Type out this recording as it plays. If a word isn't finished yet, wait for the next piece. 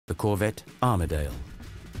the corvette Armidale.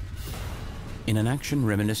 In an action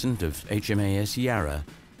reminiscent of HMAS Yarra,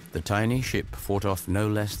 the tiny ship fought off no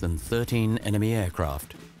less than 13 enemy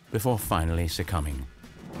aircraft before finally succumbing.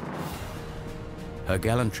 Her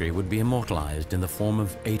gallantry would be immortalized in the form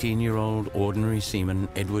of 18-year-old ordinary seaman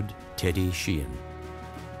Edward "Teddy" Sheehan.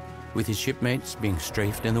 With his shipmates being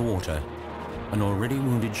strafed in the water, an already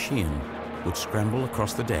wounded Sheehan would scramble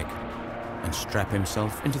across the deck and strap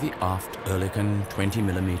himself into the aft Oerlikon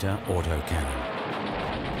 20mm autocannon.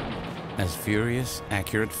 As furious,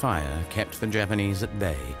 accurate fire kept the Japanese at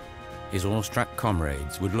bay, his awestruck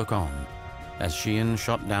comrades would look on as Sheehan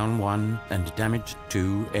shot down one and damaged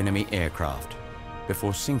two enemy aircraft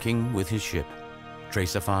before sinking with his ship,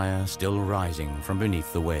 tracer fire still rising from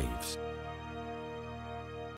beneath the waves.